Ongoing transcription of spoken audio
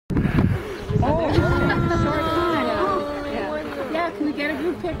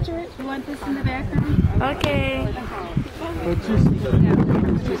group picture? You want this in the background? Okay.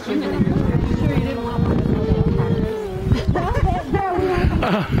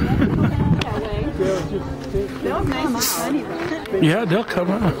 They'll nice and funny though. Yeah, they'll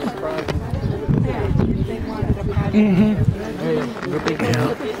come out. Yeah.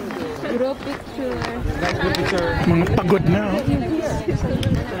 Group picture. Mga pagod na.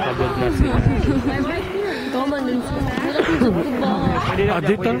 Pagod na sila.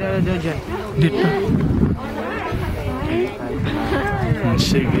 Dito? Dito.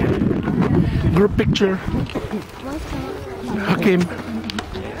 Sige. Group picture. Hakim.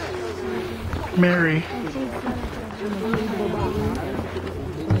 Mary.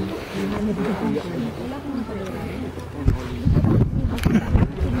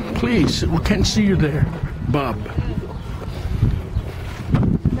 Please, we can't see you there, Bob.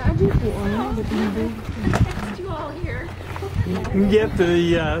 You can get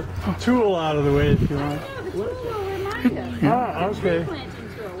the tool out of the way if you want. Yeah. Okay.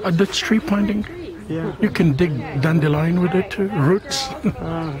 That's tree planting. Yeah. You can dig dandelion with it too, roots.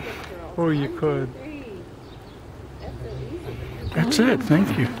 Or you could. That's it,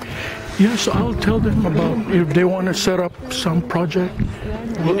 thank you. Yeah, so I'll tell them about if they want to set up some project.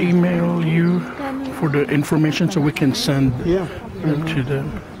 We'll email you for the information so we can send it to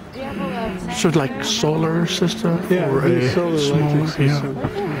them. So like solar system or a solar small, system.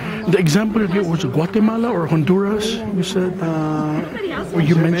 The example you gave was Guatemala or Honduras, you said? Or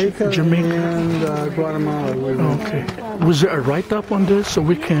you mentioned Jamaica and Guatemala. Okay. Was there a write-up on this so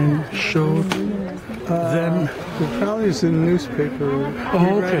we can show them? It probably is in the newspaper.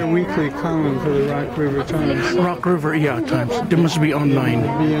 Oh, We write a weekly column for the Rock River Times. Rock River, yeah, Times. They must be online.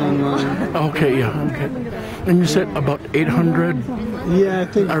 Be online. Okay, yeah, okay. And you said about 800 Yeah, I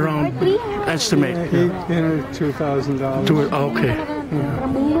think around estimate. $800 to $1,000. Okay.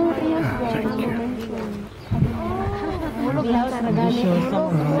 Yeah, thank you.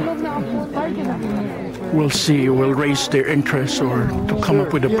 We'll see. We'll raise their interest or to come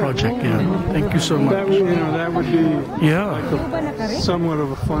up with a project. Yeah. Thank you so much. That would be somewhat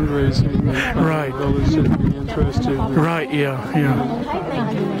of a fundraising. Right. Village should be interested. Right. Yeah. Yeah.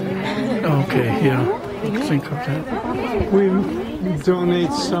 Okay. Yeah. Think of that. We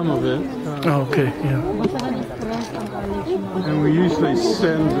donate some of it. Okay. Yeah. And we usually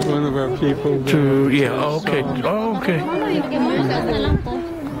send one of our people To okay. Oh, okay.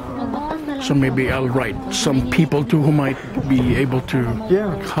 So maybe I'll write some people too who might be able to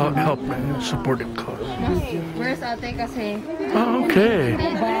help and support the cause. Where's Ate kasi? Oh, okay.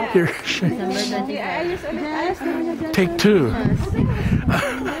 Here she Take two.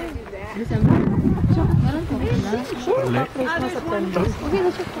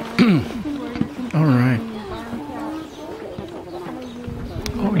 All right.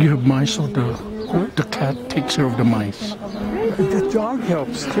 Oh, you have mice, so the cat takes care of the mice. The dog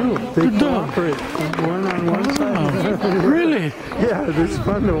helps too. They cooperate. One on one side. Really? Yeah, it's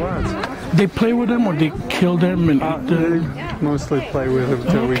fun to watch. They play with them or they kill them and eat them? They mostly play with them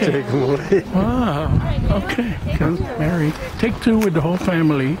until we take them away. Wow. Okay. Mary, take two with the whole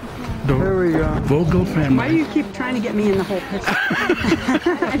family. The There we go. Vogl family. Why do you keep trying to get me in the whole picture?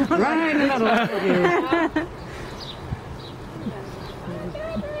 I don't Right in the middle.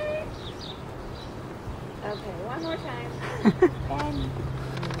 Okay, one more time. 1,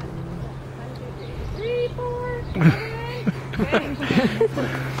 2, 3, 4.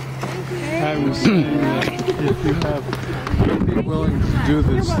 I was saying that if you have people willing to do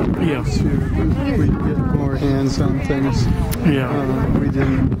this, we get more hands on things. Yeah. We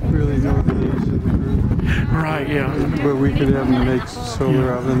didn't really know the age of the group. Right, yeah. But we could have them make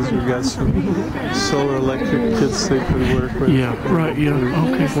solar ovens. We've got some solar electric kits they could work with. Yeah, right, yeah.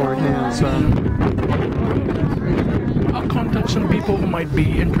 Okay. More hands on. I'll contact some people who might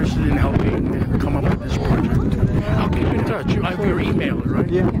be interested in helping and come up with this project. I'll keep in touch. I have your email, right?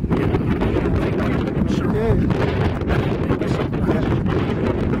 Yeah. Thank you, sir.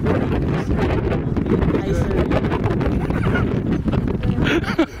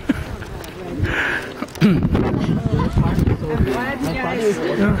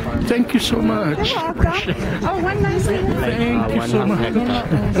 Thank you so much. Appreciate it. Oh, one nice thing. Thank you so much.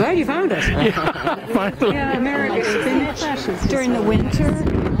 Glad you found us. Yeah, finally. Yeah, American spinach during the winter.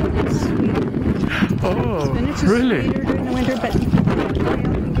 Oh, Spinach is really? sweeter during the winter, but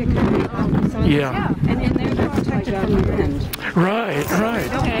Yeah. and they're protected from the wind. Right, right.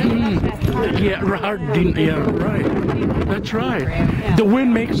 Yeah, right. That's right. The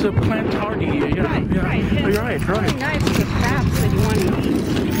wind makes the plant hardy. Yeah, right. Really nice for the crops that you want to eat.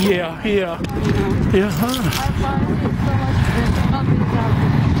 Yeah.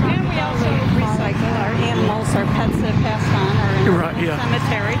 And we also recycle our animals, our pets that passed on, are in Right, the yeah.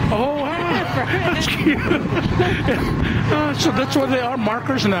 cemetery. Oh, wow. That's cute. So that's what they are,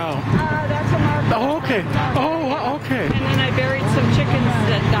 markers now. That's a marker. Oh, okay. Oh, okay. And then I buried some chickens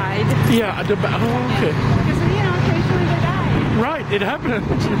that died. Yeah, oh, okay. Because, occasionally they die. Right, it happens.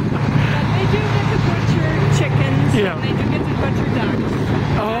 But they do get to butcher chickens. Yeah. And they do get to butcher ducks.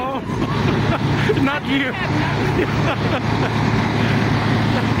 Oh, not you.